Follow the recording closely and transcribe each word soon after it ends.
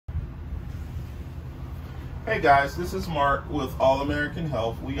Hey guys, this is Mark with All American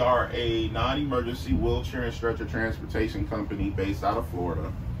Health. We are a non-emergency wheelchair and stretcher transportation company based out of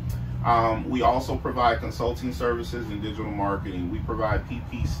Florida. We also provide consulting services and digital marketing. We provide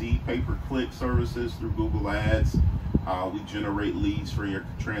PPC, pay-per-click services through Google Ads. We generate leads for your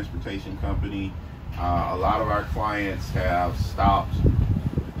transportation company. A lot of our clients have stopped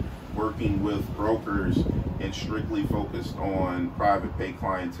working with brokers and strictly focused on private pay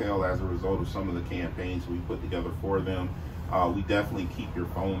clientele as a result of some of the campaigns we put together for them. We definitely keep your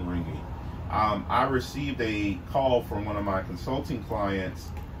phone ringing. I received a call from one of my consulting clients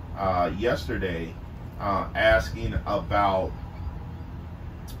yesterday asking about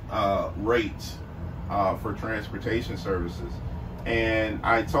rates for transportation services. And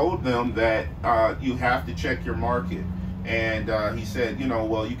I told them that you have to check your market. And he said,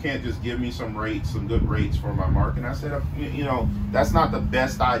 well, you can't just give me some rates, some good rates for my market. And I said, that's not the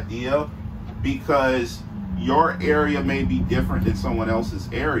best idea, because your area may be different than someone else's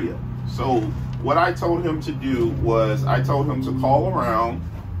area. So what I told him to do was I told him to call around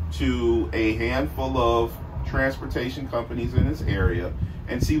to a handful of transportation companies in his area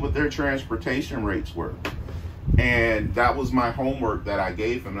and see what their transportation rates were. And that was my homework that I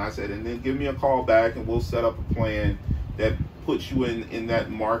gave him. And I said, and then give me a call back and we'll set up a plan that puts you in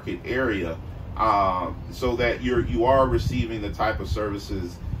that market area, so that you are receiving the type of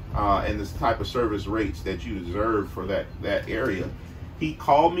services and the type of service rates that you deserve for that area. He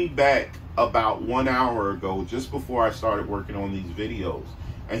called me back about 1 hour ago, just before I started working on these videos,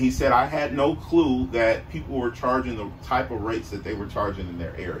 and he said I had no clue that people were charging the type of rates that they were charging in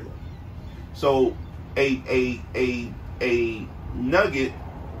their area. So a nugget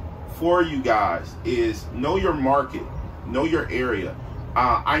for you guys is know your market, know your area.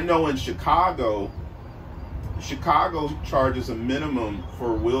 I know in Chicago charges a minimum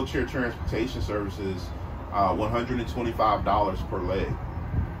for wheelchair transportation services $125 per leg,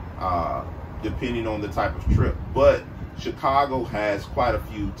 depending on the type of trip. But Chicago has quite a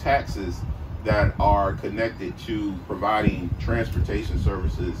few taxes that are connected to providing transportation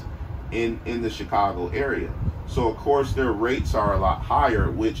services in the Chicago area. So of course their rates are a lot higher,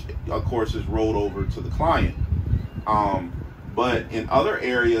 which of course is rolled over to the client. But in other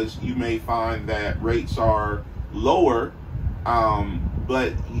areas you may find that rates are lower,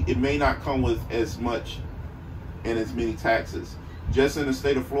 but it may not come with as much and as many taxes. Just in the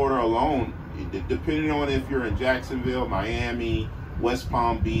state of Florida alone, depending on if you're in Jacksonville, Miami, West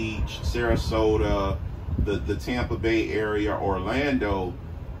Palm Beach, Sarasota, the Tampa Bay area, Orlando,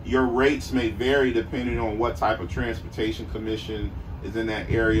 your rates may vary depending on what type of transportation commission is in that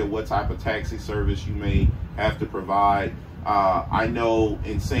area, what type of taxi service you may have to provide. I know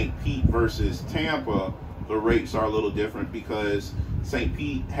in St. Pete versus Tampa, the rates are a little different because St.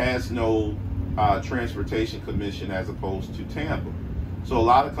 Pete has no transportation commission as opposed to Tampa. So a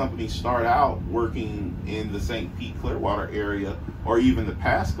lot of companies start out working in the St. Pete Clearwater area or even the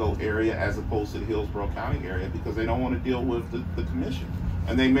Pasco area as opposed to the Hillsborough County area because they don't want to deal with the commission,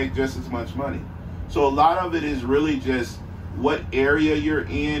 and they make just as much money. So a lot of it is really just what area you're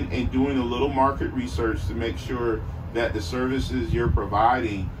in and doing a little market research to make sure that the services you're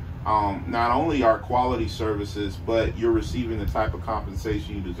providing not only are quality services, but you're receiving the type of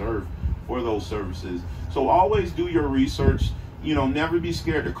compensation you deserve for those services. So always do your research. Never be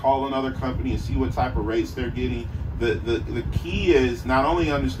scared to call another company and see what type of rates they're getting. The key is not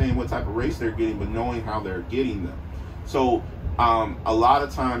only understanding what type of rates they're getting, but knowing how they're getting them. So a lot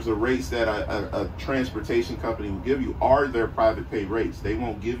of times the rates that a transportation company will give you are their private pay rates. They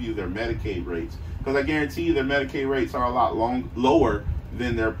won't give you their Medicaid rates, because I guarantee you their Medicaid rates are a lot lower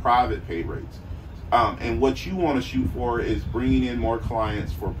than their private pay rates. And what you want to shoot for is bringing in more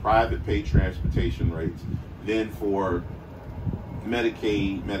clients for private pay transportation rates than for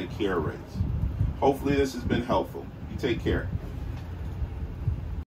Medicaid, Medicare rates. Hopefully this has been helpful. You take care.